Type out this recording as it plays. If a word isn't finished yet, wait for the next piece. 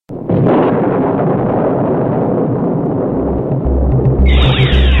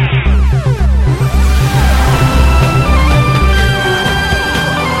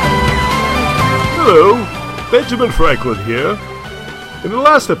Benjamin Franklin here. In the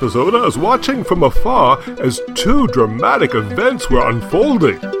last episode, I was watching from afar as two dramatic events were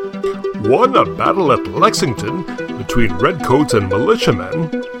unfolding. One, a battle at Lexington between redcoats and militiamen,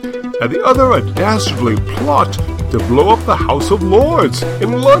 and the other a dastardly plot to blow up the House of Lords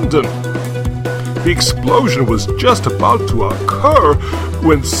in London. The explosion was just about to occur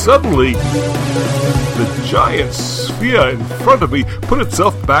when suddenly the giant sphere in front of me put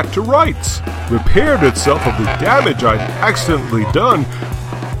itself back to rights, repaired itself of the damage I'd accidentally done,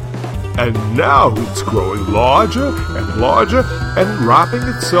 and now it's growing larger and wrapping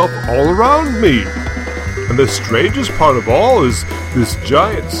itself all around me. And the strangest part of all is this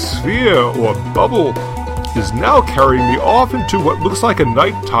giant sphere or bubble is now carrying me off into what looks like a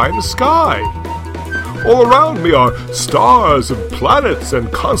nighttime sky. All around me are stars and planets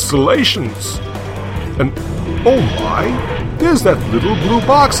and constellations. And oh my, there's that little blue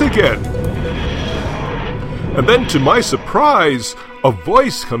box again. And then to my surprise, a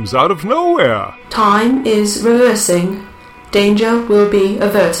voice comes out of nowhere. Time is reversing. Danger will be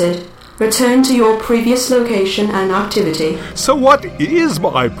averted. Return to your previous location and activity. So what is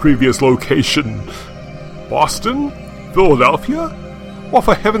my previous location? Boston? Philadelphia? Well,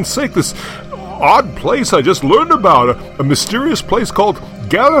 for heaven's sake, this odd place I just learned about, a mysterious place called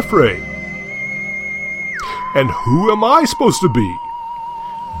Gallifrey. And who am I supposed to be?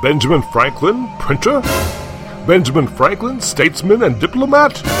 Benjamin Franklin, printer? Benjamin Franklin, statesman and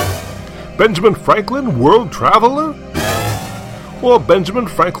diplomat? Benjamin Franklin, world traveler? Or Benjamin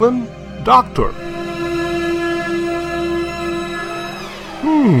Franklin, doctor?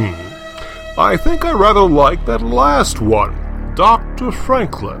 I think I rather like that last one, Dr.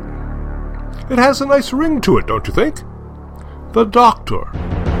 Franklin. It has a nice ring to it, don't you think? The Doctor.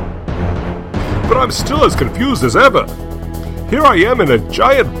 But I'm still as confused as ever. Here I am in a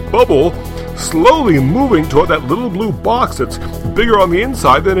giant bubble, slowly moving toward that little blue box that's bigger on the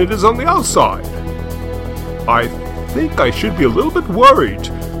inside than it is on the outside. I think I should be a little bit worried,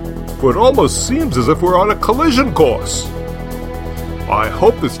 for it almost seems as if we're on a collision course. I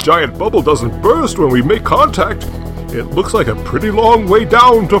hope this giant bubble doesn't burst when we make contact. It looks like a pretty long way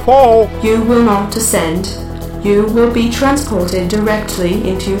down to fall. You will not descend. You will be transported directly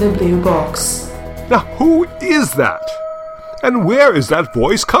into the blue box. Now, who is that? And where is that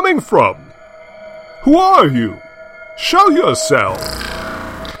voice coming from? Who are you? Show yourself.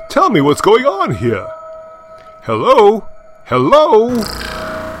 Tell me what's going on here. Hello? Hello?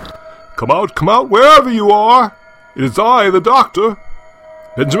 Come out, wherever you are. It is I, the Doctor,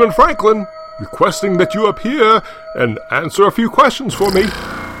 Benjamin Franklin, requesting that you appear and answer a few questions for me.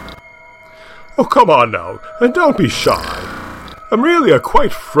 Oh, come on now, and don't be shy. I'm really a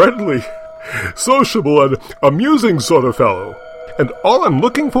quite friendly, sociable, and amusing sort of fellow, and all I'm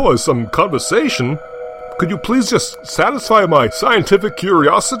looking for is some conversation. Could you please just satisfy my scientific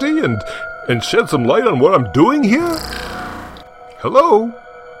curiosity and shed some light on what I'm doing here? Hello?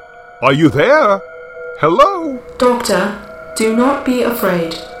 Are you there? Hello? Doctor, do not be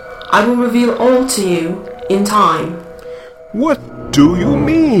afraid. I will reveal all to you in time. What do you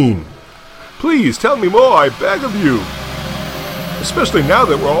mean? Please tell me more, I beg of you. Especially now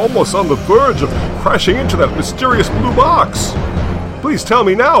that we're almost on the verge of crashing into that mysterious blue box. Please tell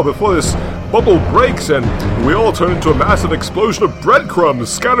me now before this bubble breaks and we all turn into a massive explosion of breadcrumbs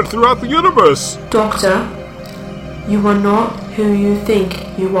scattered throughout the universe. Doctor, you are not who you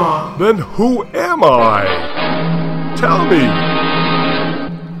think you are. Then who am I? Tell me.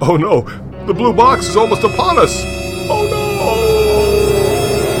 Oh no, the blue box is almost upon us. Oh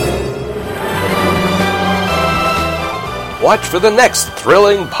no! Watch for the next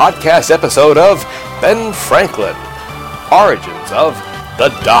thrilling podcast episode of Ben Franklin, Origins of the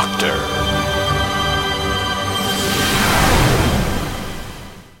Doctor.